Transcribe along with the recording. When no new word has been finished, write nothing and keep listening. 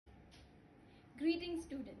Greetings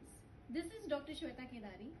students, this is Dr. Shweta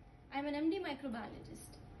Kedari. I am an MD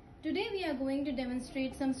microbiologist. Today we are going to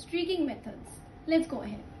demonstrate some streaking methods. Let's go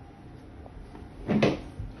ahead.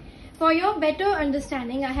 For your better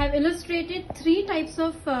understanding, I have illustrated three types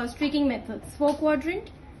of streaking methods: 4-quadrant,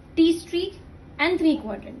 T-streak and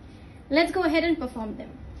 3-quadrant. Let's go ahead and perform them.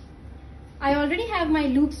 I already have my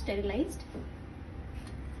loop sterilized.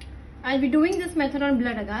 I'll be doing this method on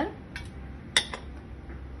blood agar.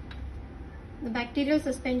 The bacterial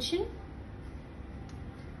suspension,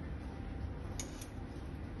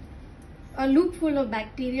 a loop full of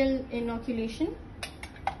bacterial inoculation.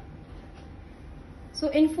 So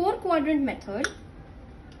in 4-quadrant method,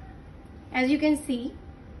 as you can see,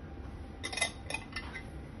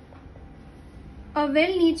 a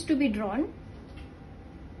well needs to be drawn.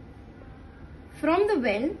 From the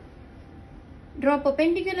well, draw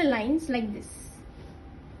perpendicular lines like this.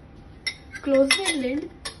 Close the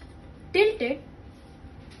lid, tilt it.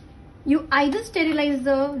 You either sterilize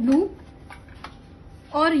the loop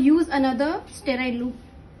or use another sterile loop.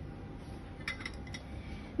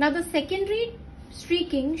 Now the secondary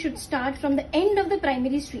streaking should start from the end of the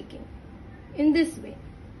primary streaking in this way.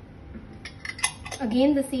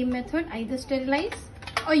 Again the same method, either sterilize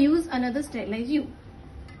or use another sterilized loop.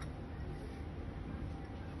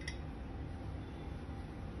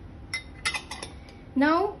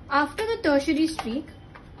 Now after the tertiary streak,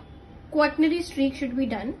 quaternary streak should be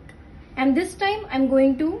done, and this time I am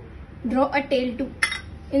going to draw a tail too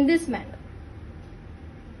in this manner.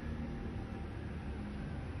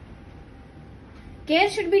 Care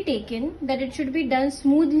should be taken that it should be done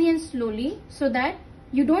smoothly and slowly so that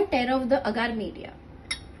you don't tear off the agar media.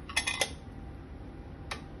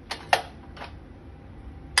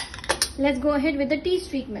 Let's go ahead with the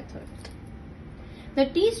T-streak method. The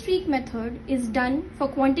T-streak method is done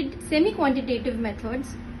for semi-quantitative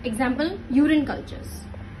methods, example urine cultures.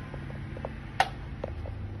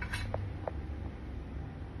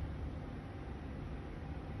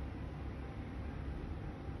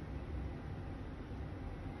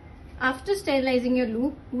 After sterilizing your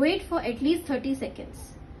loop, wait for at least 30 seconds.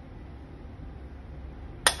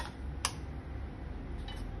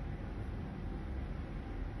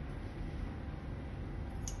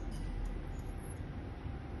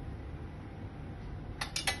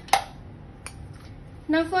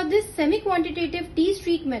 Now for this semi-quantitative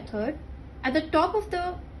T-streak method, at the top of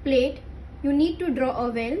the plate, you need to draw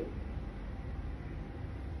a well,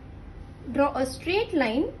 draw a straight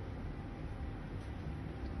line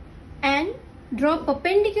and draw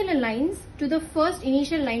perpendicular lines to the first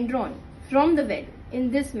initial line drawn from the well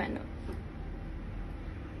in this manner.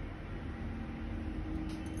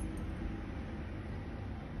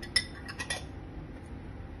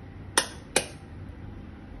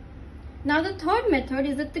 Now the third method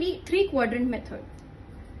is the three-quadrant method.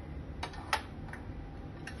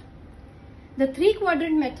 The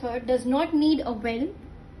 3-quadrant method does not need a well,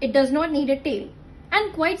 it does not need a tail,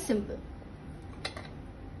 and quite simple.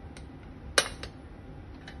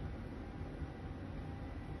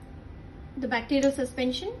 The bacterial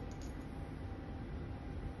suspension,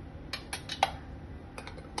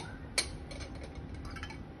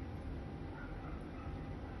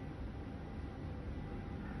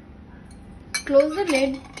 close the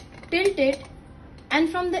lid, tilt it, and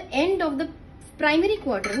from the end of the primary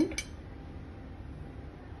quadrant,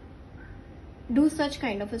 do such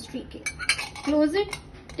kind of a streaking. Close it,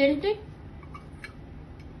 tilt it.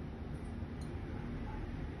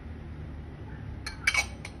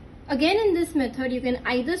 Again in this method, you can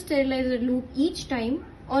either sterilize a loop each time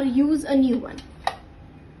or use a new one.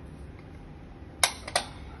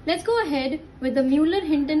 Let's go ahead with the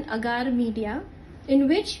Mueller-Hinton agar media, in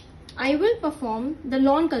which I will perform the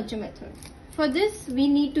lawn culture method. For this, we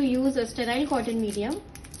need to use a sterile cotton medium.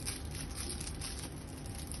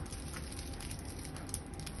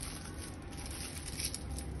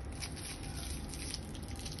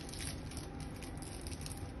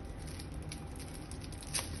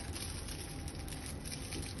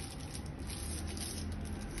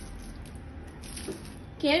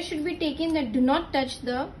 Care should be taken that do not touch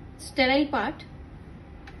the sterile part.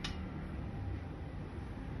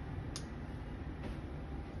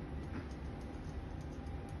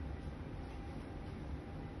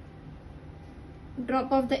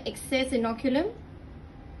 Drop off the excess inoculum.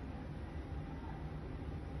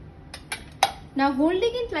 Now holding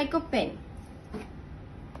it like a pen,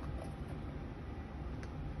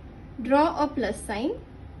 draw a plus sign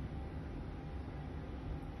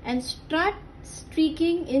and start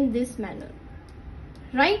streaking in this manner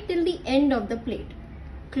right till the end of the plate.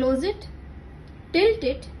 Close it, tilt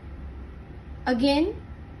it, again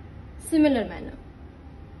similar manner.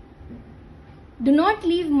 Do not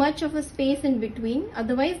leave much of a space in between,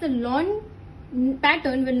 otherwise the lawn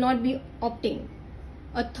pattern will not be obtained.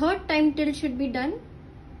 A third time tilt should be done.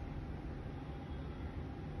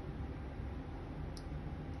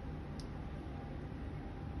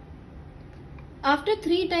 After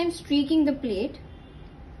 3 times streaking the plate,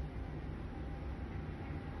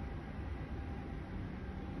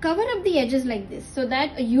 cover up the edges like this so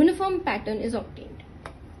that a uniform pattern is obtained.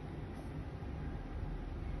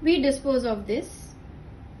 We dispose of this.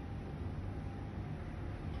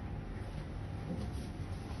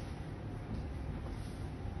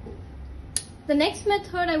 The next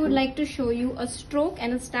method I would like to show you a stroke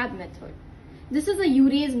and a stab method. This is a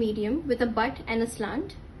urease medium with a butt and a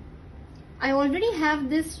slant. I already have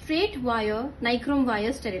this straight wire, nichrome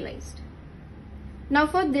wire sterilized. Now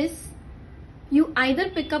for this, you either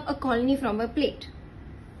pick up a colony from a plate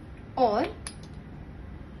or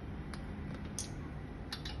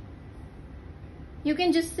you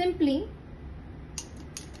can just simply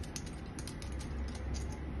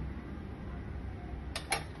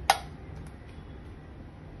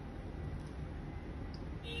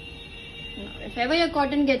if ever your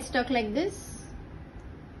cotton gets stuck like this,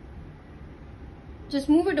 just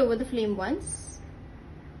move it over the flame once.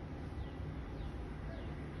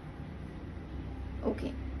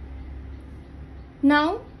 Okay.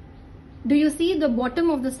 Now, do you see the bottom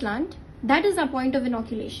of the slant? That is our point of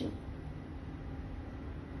inoculation.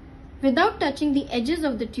 Without touching the edges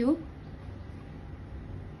of the tube,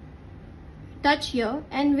 touch here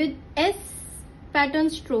and with S pattern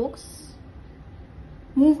strokes,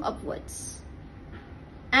 move upwards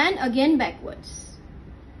and again backwards.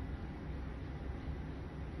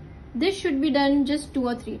 This should be done just 2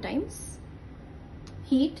 or 3 times.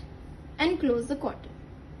 Heat and close the cotton.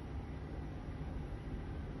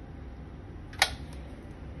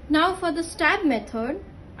 Now for the stab method,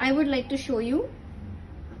 I would like to show you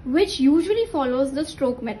which usually follows the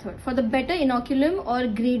stroke method for the better inoculum or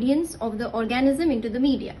gradients of the organism into the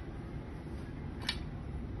media.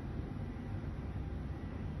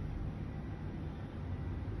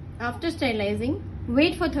 After sterilizing,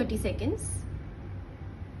 wait for 30 seconds.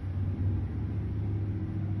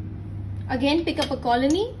 Again, pick up a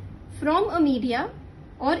colony from a media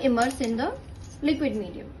or immerse in the liquid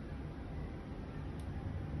medium.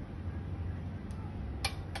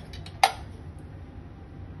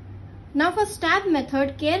 Now for stab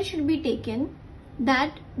method, care should be taken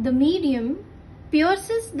that the medium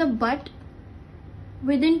pierces the butt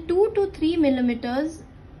within 2 to 3 millimeters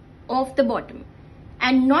of the bottom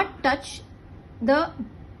and not touch the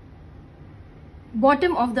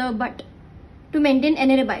bottom of the butt to maintain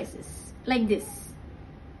anaerobiasis. Like this.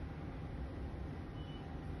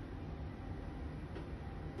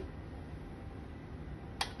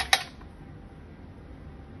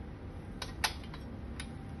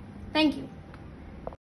 Thank you.